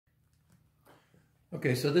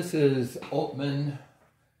Okay, so this is Uthman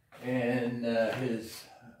and his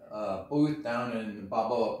booth down in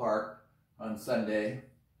Balboa Park on Sunday.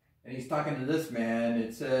 And he's talking to this man.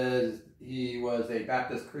 It says he was a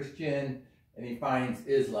Baptist Christian and he finds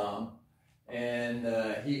Islam. And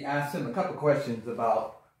he asks him a couple questions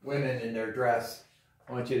about women and their dress.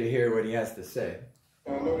 I want you to hear what he has to say.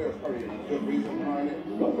 I know there's probably a good reason behind it.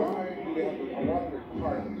 Why do they have a lot of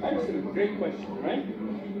requirements? Excellent, great question, right?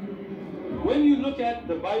 When you look at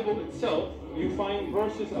the Bible itself, you find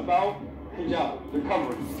verses about hijab, the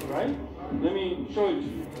covering, right? Let me show it to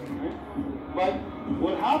you, right? But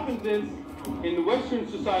what happens is, in the Western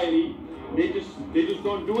society, they just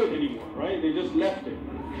don't do it anymore, right? They just left it.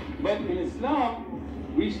 But in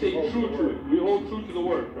Islam, we stay true to it. We hold true to the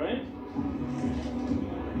word, right?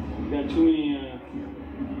 Got too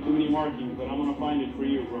many markings, but I'm gonna find it for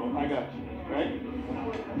you, bro. I got you, right?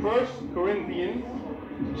 1 Corinthians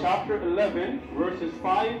chapter 11, verses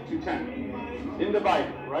 5 to 10 in the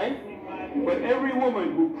Bible, right? But every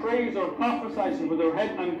woman who prays or prophesies with her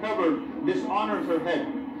head uncovered dishonors her head,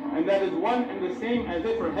 and that is one and the same as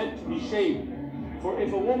if her head to be shaved. For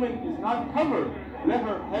if a woman is not covered, let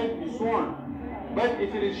her head be shorn. But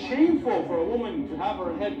if it is shameful for a woman to have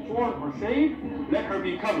her head shorn or shaved, let her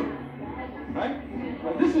be covered. Right?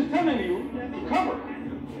 Now this is telling you to cover.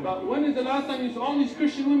 But when is the last time you saw all these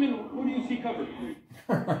Christian women? Who do you see covered?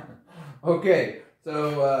 Okay,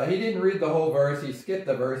 so he didn't read the whole verse. He skipped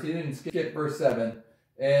the verse. He didn't skip verse 7.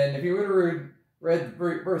 And if you would have read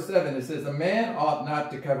verse 7, it says, "A man ought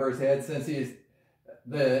not to cover his head, since he is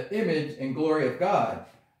the image and glory of God."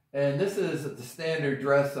 And this is the standard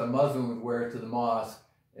dress a Muslim would wear to the mosque.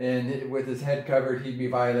 And with his head covered, he'd be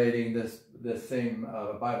violating this same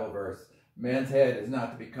Bible verse. Man's head is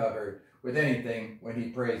not to be covered with anything when he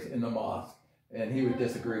prays in the mosque. And he would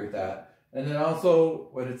disagree with that. And then also,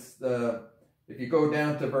 if you go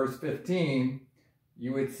down to verse 15,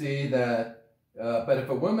 you would see that, but if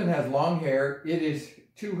a woman has long hair, it is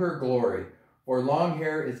to her glory, for long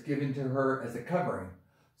hair is given to her as a covering.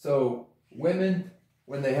 So women,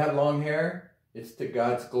 when they have long hair, it's to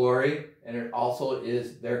God's glory, and it also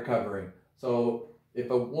is their covering. So if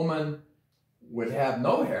a woman would have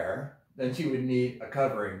no hair, then she would need a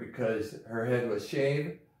covering because her head was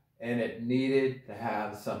shaved and it needed to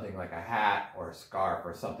have something like a hat or a scarf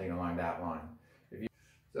or something along that line.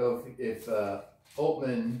 If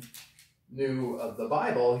Uthman knew of the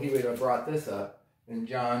Bible, he would have brought this up. In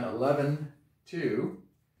John 11:2,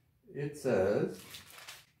 it says,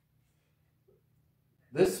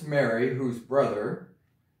 "This Mary, whose brother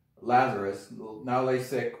Lazarus now lay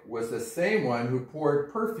sick, was the same one who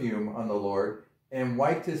poured perfume on the Lord and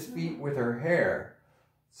wiped his feet with her hair."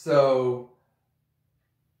 So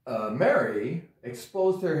Mary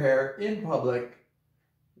exposed her hair in public,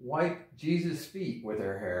 wiped Jesus' feet with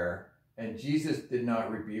her hair, and Jesus did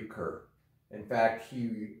not rebuke her. In fact,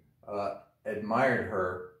 he admired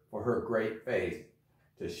her for her great faith,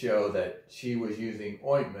 to show that she was using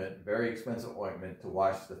ointment, very expensive ointment, to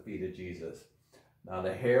wash the feet of Jesus. Now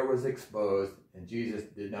the hair was exposed, and Jesus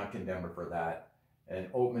did not condemn her for that.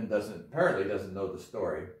 And Uthman apparently doesn't know the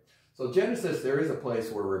story. So Genesis, there is a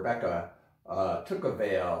place where Rebecca took a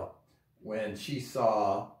veil when she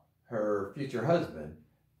saw her future husband.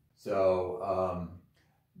 So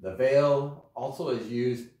the veil also is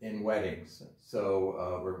used in weddings.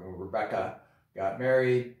 So when Rebecca got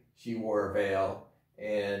married, she wore a veil.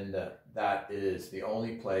 And that is the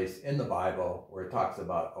only place in the Bible where it talks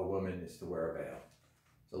about a woman is to wear a veil.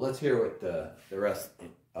 So let's hear what the rest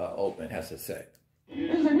Uthman has to say.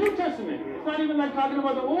 This is the New Testament. It's not even like talking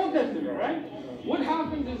about the Old Testament, right? What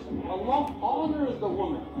happens is Allah honors the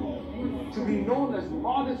woman to be known as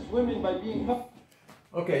modest women by being covered.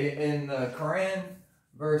 Okay, in Quran,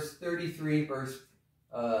 verse 33, verse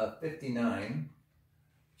 59,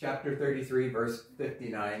 chapter 33, verse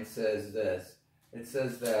 59 says this. It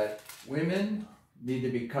says that women need to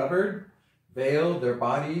be covered, veil their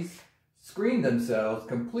bodies, screen themselves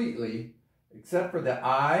completely, except for the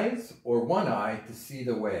eyes or one eye to see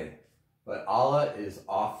the way. But Allah is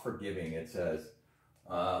oft forgiving, it says.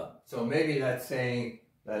 So maybe that's saying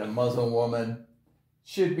that a Muslim woman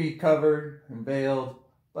should be covered and veiled,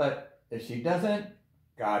 but if she doesn't,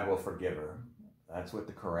 God will forgive her. That's what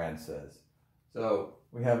the Quran says. So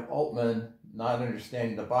we have Uthman not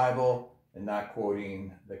understanding the Bible and not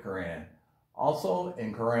quoting the Quran. Also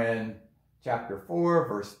in Quran chapter 4,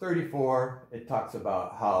 verse 34, it talks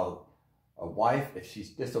about how a wife, if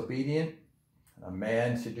she's disobedient, a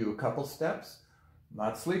man should do a couple steps.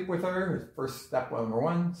 Not sleep with her, first step number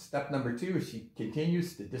 1. Step number 2, if she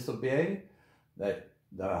continues to disobey, that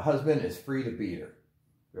the husband is free to beat her.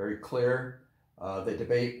 Very clear They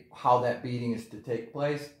debate how that beating is to take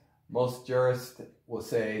place. Most jurists will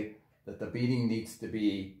say that the beating needs to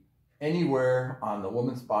be anywhere on the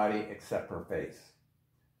woman's body except her face.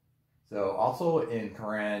 So also in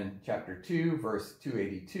Quran chapter 2, verse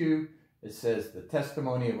 282, it says the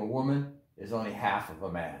testimony of a woman is only half of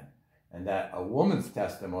a man, and that a woman's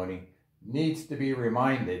testimony needs to be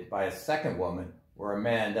reminded by a second woman, where a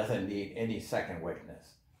man doesn't need any second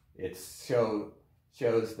witness. It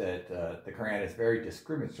shows that the Quran is very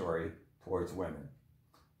discriminatory towards women.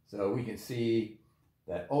 So we can see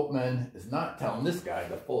that Uthman is not telling this guy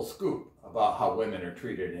the full scoop about how women are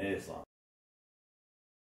treated in Islam.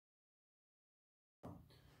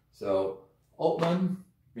 So Uthman,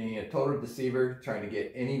 being a total deceiver, trying to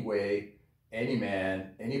get any way, any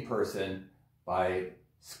man, any person, by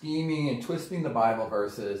scheming and twisting the Bible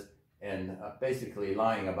verses and basically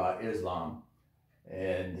lying about Islam,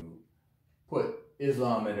 and put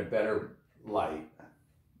Islam in a better light,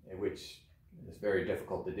 which is very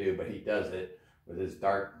difficult to do, but he does it with his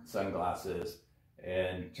dark sunglasses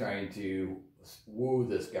and trying to woo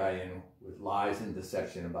this guy in with lies and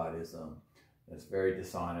deception about Islam. That's very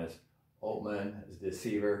dishonest. Uthman is a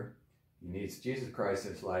deceiver. He needs Jesus Christ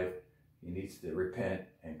in his life. He needs to repent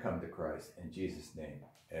and come to Christ. In Jesus' name,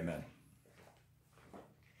 amen.